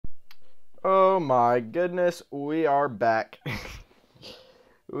Oh my goodness, we are back.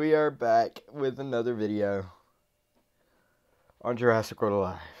 We are back with another video on Jurassic World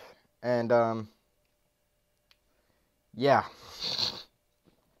Alive. And, yeah.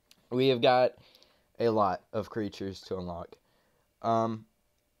 We have got a lot of creatures to unlock. I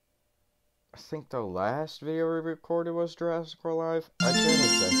think the last video we recorded was Jurassic World Alive. I can't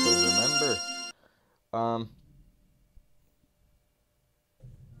exactly remember.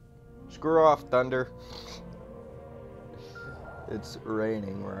 Screw off, thunder. It's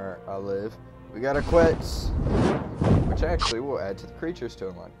raining where I live. We got a quits, which actually will add to the creatures to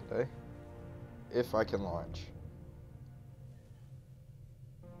unlock today, if I can launch.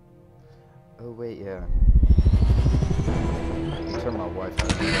 Oh wait, yeah. Turn my Wi-Fi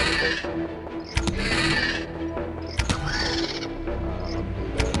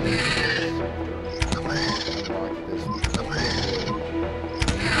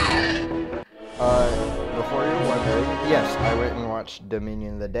before you're wondering, yes, I went and watched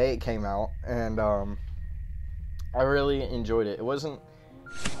Dominion the day it came out, and I really enjoyed it. It wasn't.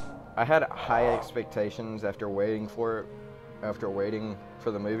 I had high expectations after waiting for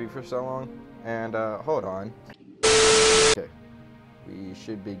the movie for so long. And hold on. Okay, we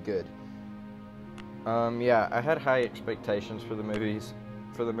should be good. Yeah, I had high expectations for the movie,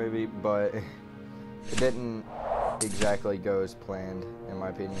 but it didn't exactly go as planned, in my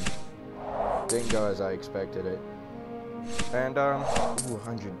opinion. Didn't go as I expected it. And ooh,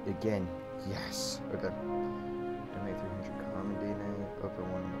 100 again. Yes. Okay. Donate 300 common DNA. Open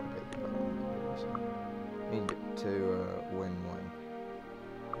one more day. Need to win one.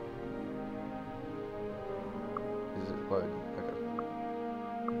 Is it loading? Okay.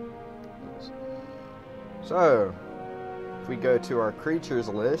 So, if we go to our creatures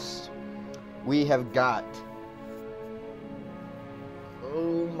list, we have got.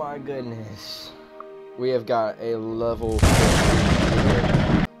 Oh my goodness. We have got a level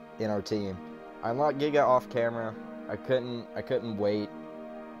 50 in our team. I unlocked Giga off camera. I couldn't wait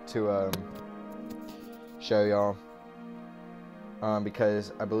to show y'all.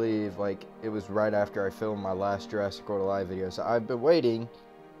 Because I believe it was right after I filmed my last Jurassic World Alive video. So I've been waiting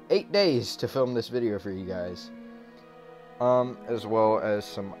 8 days to film this video for you guys. As well as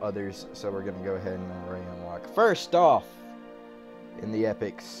some others. So we're gonna go ahead and re-unlock. First off, in the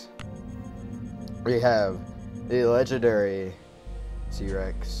epics, we have the legendary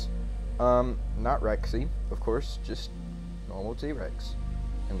T-Rex. Not Rexy, of course, just normal T-Rex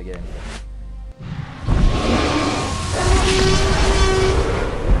in the game.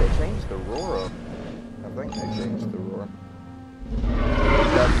 They changed the roar up. I think they changed the roar.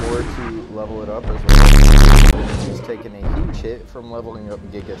 Got more to level it up as well. He's taken a huge hit from leveling up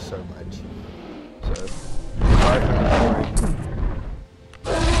Giga so much. So, 500.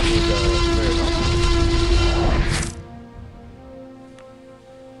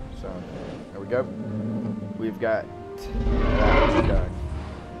 So, there we go. We've got that done.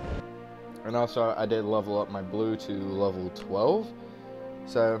 And also, I did level up my blue to level 12.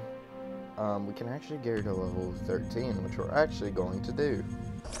 So, we can actually get her to level 13, which we're actually going to do.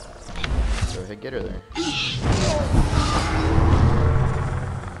 Go ahead, get her there.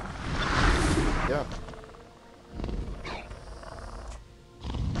 Yeah.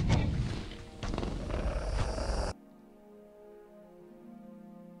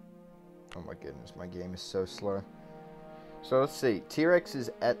 Oh my goodness, my game is so slow. So let's see, T-Rex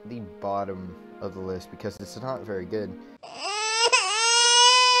is at the bottom of the list because it's not very good.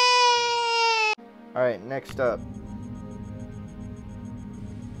 Alright, next up.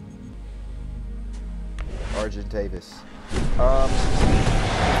 Argentavis. If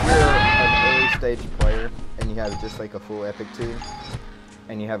you're an early stage player and you have just like a full epic team,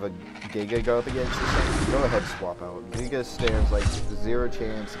 and you have a Giga go up against this thing, go ahead, swap out. Giga stands like 0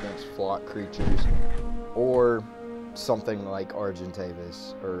 chance against flock creatures, or something like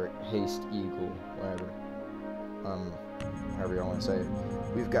Argentavis, or Haste Eagle, whatever. However you want to say it.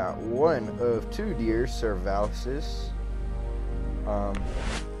 We've got one of 2 deer, Cervalsis.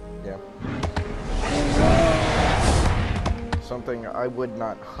 Yeah. Something I would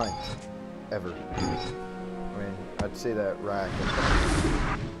not hunt, ever. I mean, I'd see that rack and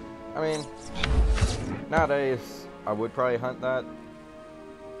I mean, nowadays, I would probably hunt that,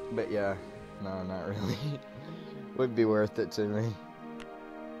 but yeah, no, not really. Would be worth it to me.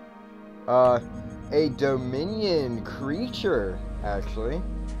 A Dominion creature, actually.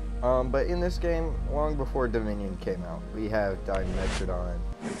 But in this game, long before Dominion came out, we have Dimetrodon.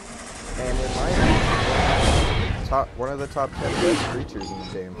 And in my opinion, one of the top 10 best creatures in the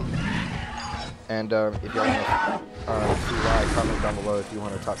game. And if y'all want to see why, comment down below if you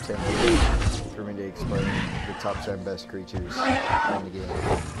want a top 10 video for me to explain the top 10 best creatures in the game.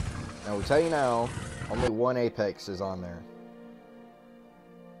 Now, we'll tell you now, only one Apex is on there.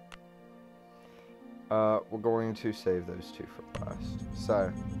 We're going to save those two for last.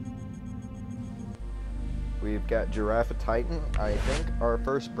 So, we've got Jurassic Titan, I think, our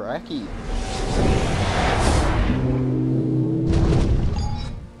first Bracky.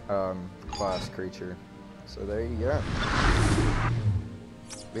 Class creature. So there you go.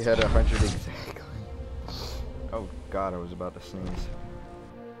 We had 100 exactly. Oh god, I was about to sneeze.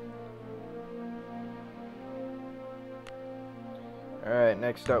 Alright,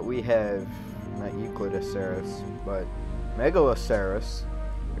 next up we have, not Euclidosaurus, but Megalosaurus,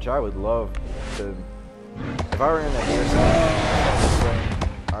 which I would love to, if I were in the game,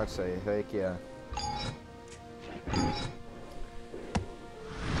 I'd say, heck yeah.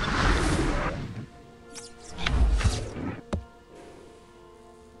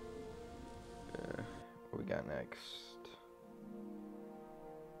 What we got next?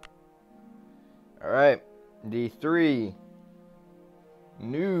 Alright, the 3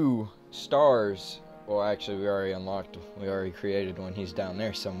 new stars. Well, actually, we already created one. He's down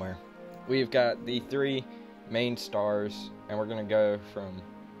there somewhere. We've got the 3 main stars, and we're going to go from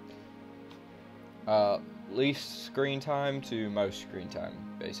least screen time to most screen time,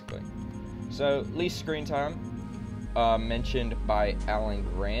 basically. So, least screen time, mentioned by Alan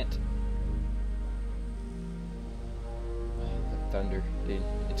Grant. The thunder, dude,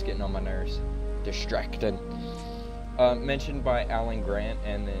 it's getting on my nerves. Distracted. Mentioned by Alan Grant,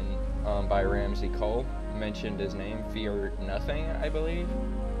 and then by Ramsey Cole. Mentioned his name, Fear Nothing, I believe.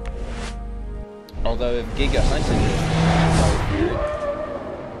 Although if Giga Hunted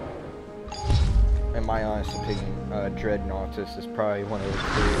is in my honest opinion, Dreadnoughtus is probably one of the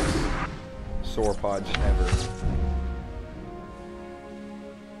coolest sauropods ever.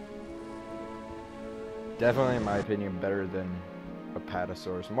 Definitely, in my opinion, better than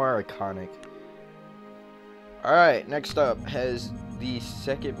Apatosaurus. More iconic. Alright, next up has the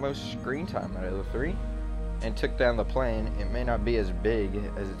second most screen time out of the 3. And took down the plane. It may not be as big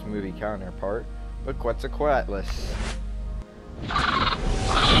as its movie counterpart, but Quetzalcoatlus.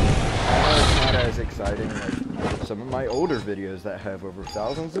 I know it's not as exciting like some of my older videos that have over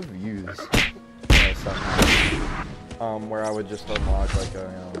thousands of views. Somehow. Where I would just unlock like a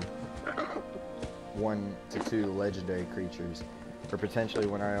 1 to 2 legendary creatures. Or potentially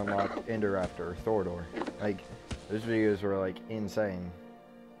when I unlocked Indoraptor or Thordor. Like, those videos were like insane.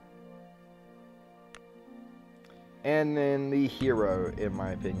 And then the hero, in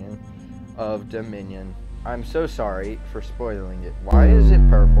my opinion, of Dominion. I'm so sorry for spoiling it. Why is it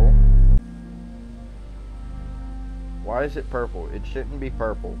purple? Why is it purple? It shouldn't be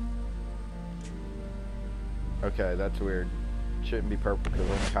purple. Okay, that's weird. It shouldn't be purple because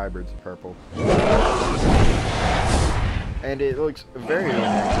only hybrids are purple. And it looks very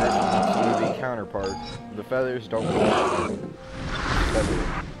inaccurate to its movie counterpart. The feathers don't look feathery.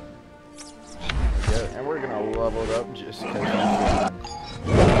 Yeah, and we're gonna level it up just because.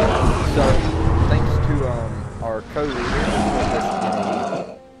 So, thanks to our co-leader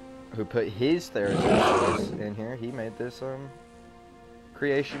who put his Therizinosaurus in here, he made this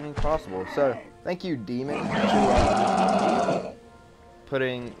creation possible. So, thank you, Demon, to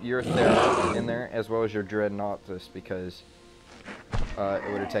putting your Thera in there as well as your Dreadnoughtus, because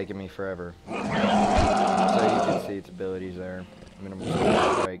it would have taken me forever. So you can see its abilities there. Minimal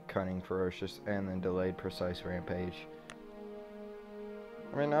strike, cunning, ferocious, and then delayed precise rampage.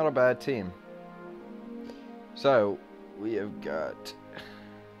 I mean, not a bad team. So, we have got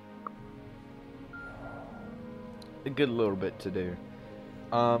a good little bit to do.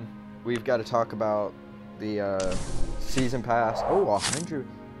 We've got to talk about the season pass. Oh, 100.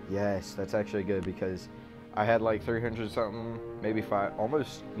 Yes, that's actually good because I had like 300 something, maybe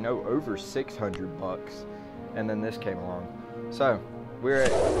over 600 bucks, and then this came along. So we're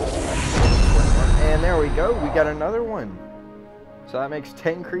at, and there we go. We got another one. So that makes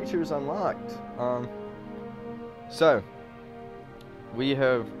 10 creatures unlocked. So we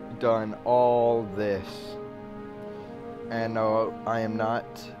have done all this, and no, I am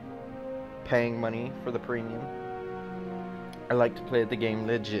not paying money for the premium. I like to play the game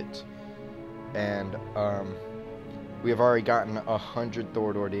legit, and we have already gotten 100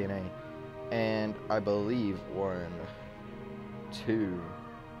 Thordor DNA, and I believe two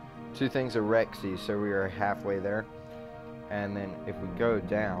things of Rexy, so we are halfway there. And then if we go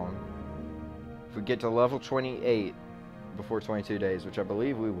down, if we get to level 28 before 22 days, which I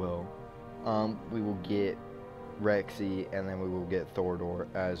believe we will get Rexy, and then we will get Thordor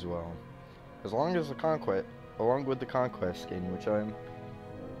as well. along with the conquest skin, which I'm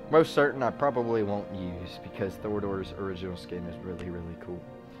most certain I probably won't use because Thordor's original skin is really, really cool.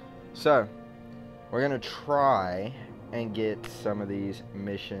 So, we're going to try and get some of these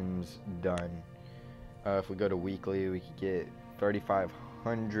missions done. If we go to weekly, we could get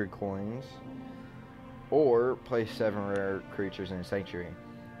 3,500 coins, or play 7 rare creatures in a sanctuary.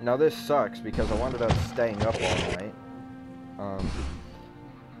 Now this sucks because I wound up staying up all night,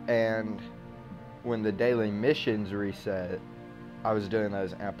 and when the daily missions reset, I was doing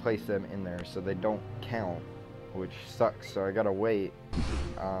those and I placed them in there so they don't count, which sucks. So I gotta wait.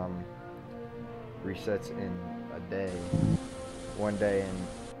 Resets in a day, 1 day, and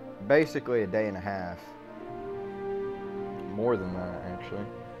basically a day and a half, more than that actually,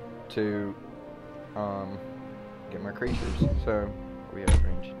 to get my creatures. So we have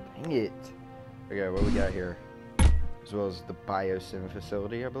range. Dang it. Okay, what we got here? As well as the Biosim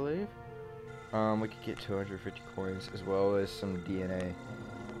facility, I believe. We could get 250 coins as well as some DNA.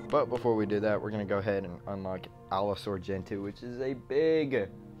 But before we do that, we're going to go ahead and unlock Allosaur Gen 2, which is a big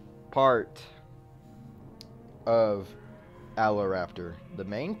part of Alloraptor. The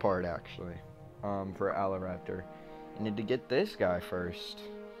main part, actually, for Alloraptor. You need to get this guy first.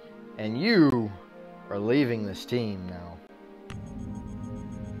 And you are leaving this team now.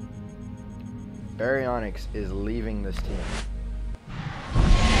 Baryonyx is leaving this team.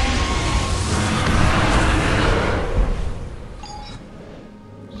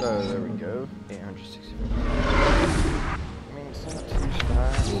 So there we go, 865. I mean, it's not too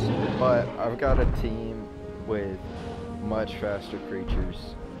fast, but I've got a team with much faster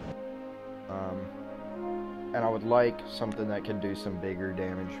creatures. And I would like something that can do some bigger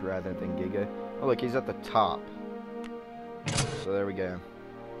damage rather than Giga. Oh look, he's at the top. So there we go.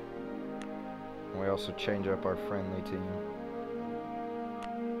 And we also change up our friendly team,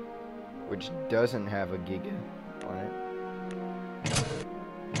 which doesn't have a Giga on it.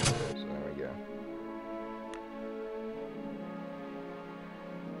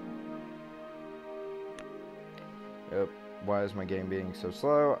 Yep, why is my game being so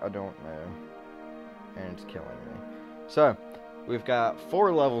slow? I don't know. And it's killing me. So, we've got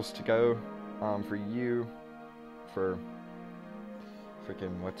 4 levels to go for you, for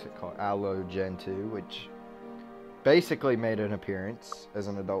freaking, what's it called? Allo Gen 2, which basically made an appearance as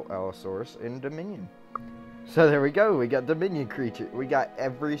an adult Allosaurus in Dominion. So there we go, we got Dominion creature. We got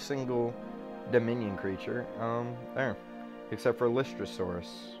every single Dominion creature there, except for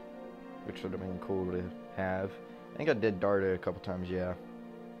Lystrosaurus, which would have been cool to have. I think I did dart it a couple times, yeah.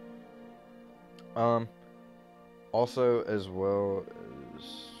 Also, as well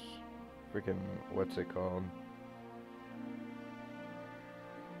as freaking, what's it called?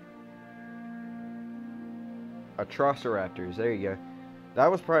 Atrociraptors, there you go. That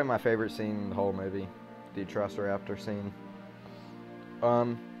was probably my favorite scene in the whole movie, the Atrociraptor scene.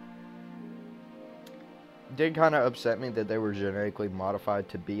 Did kind of upset me that they were genetically modified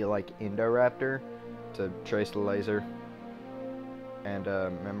to be like Indoraptor, to trace the laser and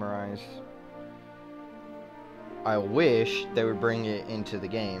memorize. I wish they would bring it into the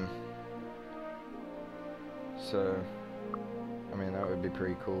game. So, I mean, that would be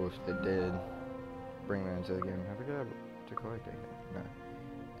pretty cool if they did bring that into the game. I forgot to collect it. No.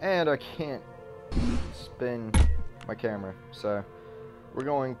 And I can't spin my camera, so we're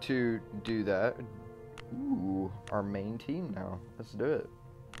going to do that. Ooh, our main team now. Let's do it.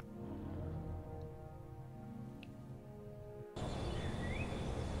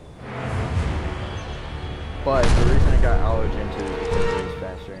 But the reason I got Allergen 2 is because it is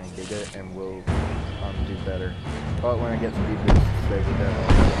faster and Giga and will do better. But when I get speed boosts, they will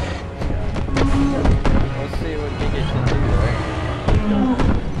definitely. Let's see what Giga can do, right?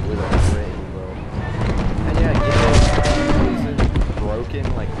 With a great will. And yeah, Giga isn't broken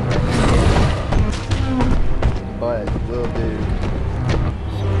like the rest of it, but will do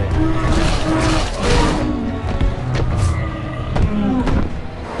some damage.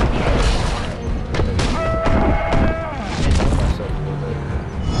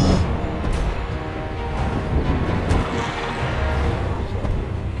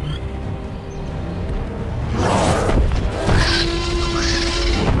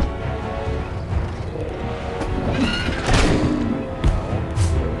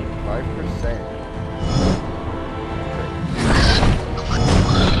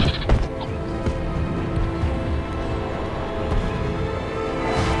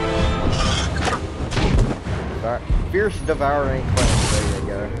 Fierce devouring claim, there you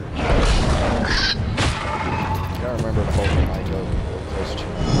go. Gotta remember to hold the mic up close to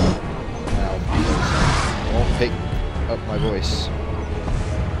me. Ow. I won't pick up my voice.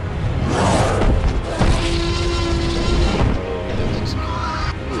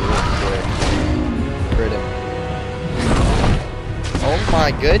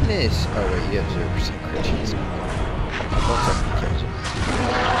 my goodness! Oh wait, you have 0% crit chance.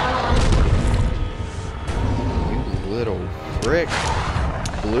 You little frick.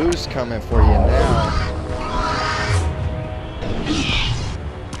 Blue's coming for you now.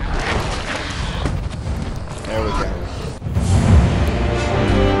 There we go.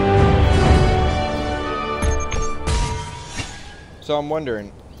 So I'm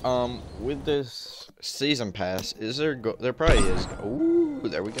wondering, with this season pass, is there probably is. Ooh,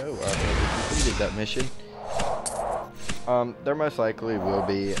 there we go. We completed that mission. There most likely will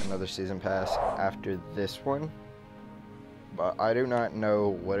be another season pass after this one, but I do not know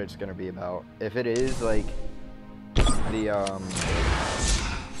what it's gonna be about. If it is like the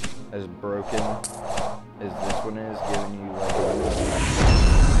as broken as this one is, giving you like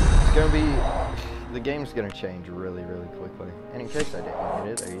it's gonna be. The game's gonna change really, really quickly. And in case I didn't get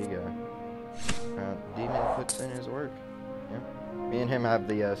it, there you go. Demon puts in his work. Yeah. Me and him have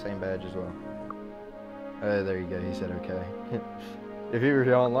the same badge as well. There you go. He said okay. If he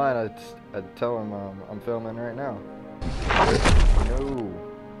were online, I'd tell him I'm filming right now. No.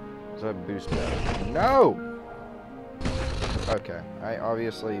 Is that boost badge? No. Okay. I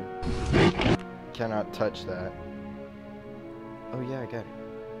obviously cannot touch that. Oh yeah, I got it.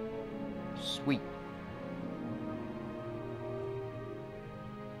 Sweet.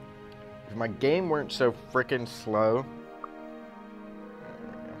 If my game weren't so freaking slow.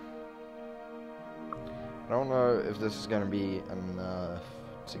 I don't know if this is going to be enough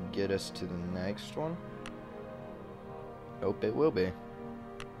to get us to the next one. Hope it will be.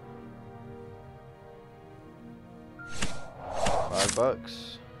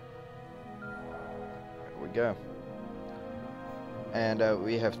 $5. There we go. And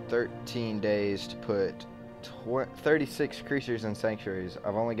we have 13 days to put 36 creatures and sanctuaries.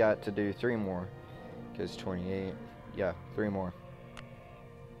 I've only got to do 3 more. Because 28. Yeah, 3 more.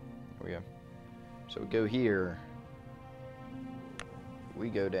 There we go. So we go here. We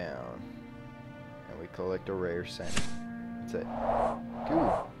go down. And we collect a rare scent. That's it.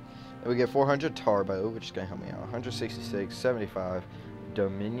 Cool. And we get 400 Tarbo, which is going to help me out. 166, 75.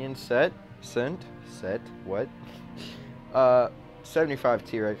 Dominion set. What? 75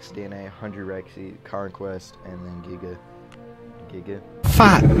 T-Rex DNA, 100 Rexy, Conquest, and then Giga.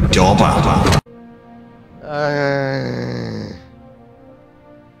 Fat Dobber.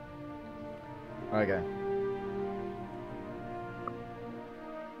 Okay.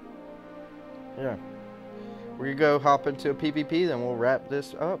 Yeah. We're gonna go hop into a PvP, then we'll wrap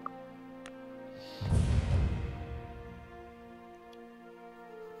this up.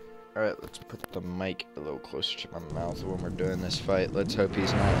 Alright, let's put the mic a little closer to my mouth when we're doing this fight. Let's hope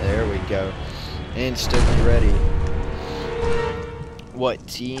he's not. There we go. Instantly ready. What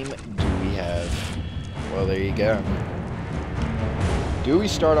team do we have? Well, there you go. Do we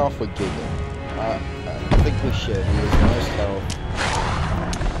start off with Giga? I think we should. He has most health.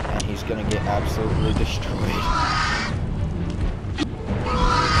 And he's gonna get absolutely destroyed.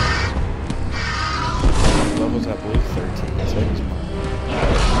 Levels I believe 13. So he's mine.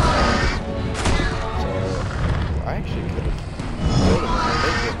 I actually could have killed him if I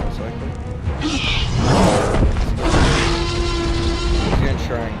did get most likely. He's gonna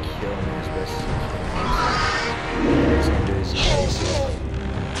try and kill me as best as he can. What he's gonna do is chase it,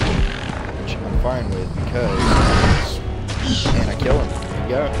 which I'm fine with because and I kill him. There you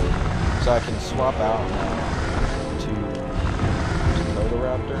go. So I can swap out now to Dakota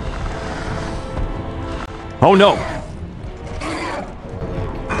Raptor. Oh no!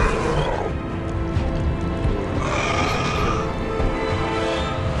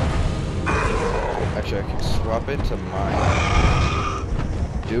 Actually, I can swap it to mine.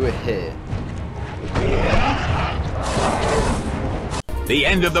 Do a hit. The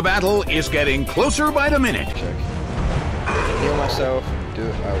end of the battle is getting closer by the minute. Check. Heal myself. Do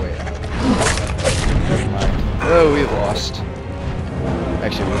it. Oh, wait. Never mind. Oh, we've lost.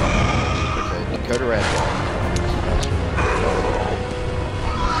 Actually, we don't. Okay, Dakota Raptor.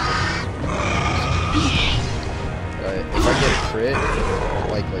 If I get a crit,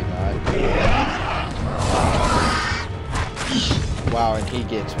 likely not. Wow, and he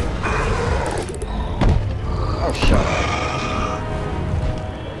gets me. Oh, shut up.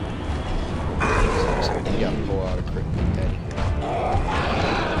 So you gotta pull out a crit head here.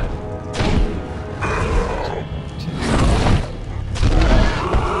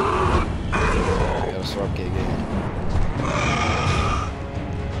 We gotta swap Giga.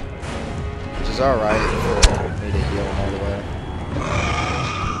 Which is alright for me to heal him all the way.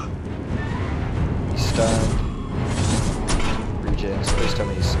 He's stunned. Regens. Please tell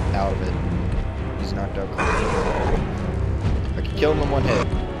me he's out of it. He's knocked out. Okay, Kill him in one hit.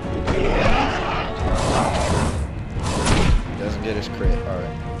 Doesn't get his crit.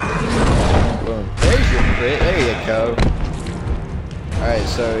 Alright. Boom. There's your crit. There you go. Alright,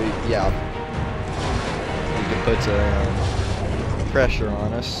 so, yeah. You can put some pressure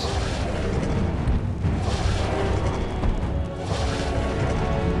on us.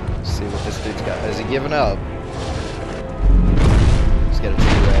 Let's see what this dude's got. Is he giving up? He's got a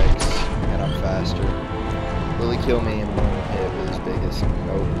T-Rex, and I'm faster. Will he kill me in one hit with his biggest?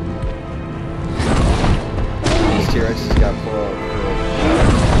 Nope. This T-Rex has got full crit.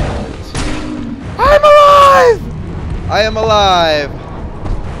 I'm alive! I am alive!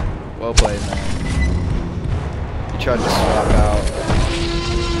 Well played, man. He tried to swap out.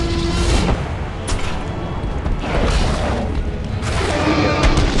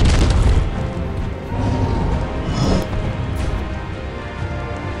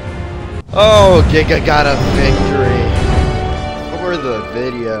 Oh, Giga got a victory for the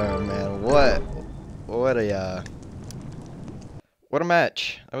video, man. What a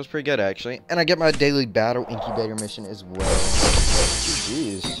match. That was pretty good, actually. And I get my daily battle incubator mission as well.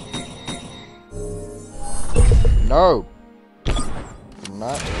 Jeez. No. Do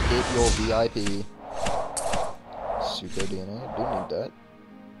not get your VIP. Super DNA. Do need that.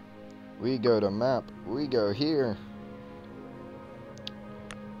 We go to map. We go here.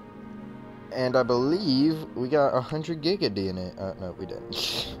 And I believe we got 100 giga DNA. No, we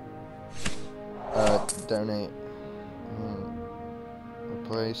didn't. Donate.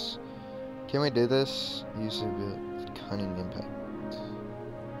 Replace. Can we do this? Use the cunning impact.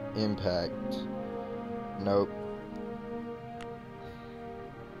 Impact. Nope.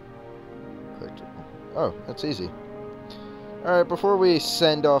 Oh, that's easy. Alright, before we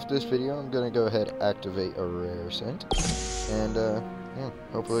send off this video, I'm gonna go ahead and activate a rare scent. And, yeah,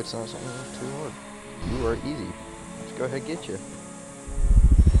 hopefully it's not something too hard. You are easy. Let's go ahead and get you.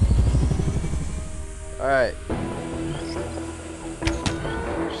 Alright.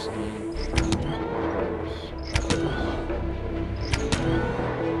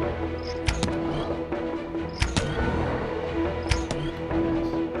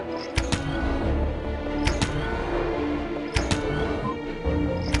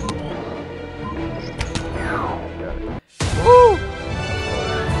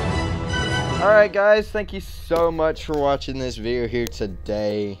 Alright guys, thank you so much for watching this video here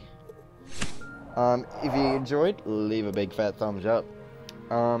today. If you enjoyed, leave a big fat thumbs up.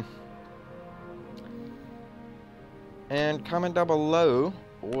 And comment down below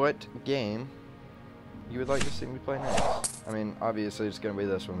what game you would like to see me play next. I mean, obviously it's going to be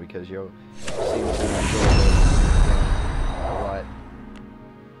this one because you'll seem to enjoy this game a lot.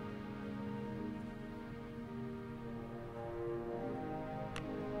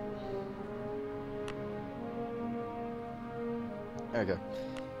 Okay.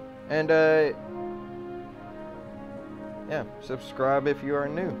 And, yeah, subscribe if you are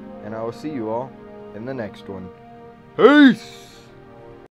new. And I will see you all in the next one. Peace!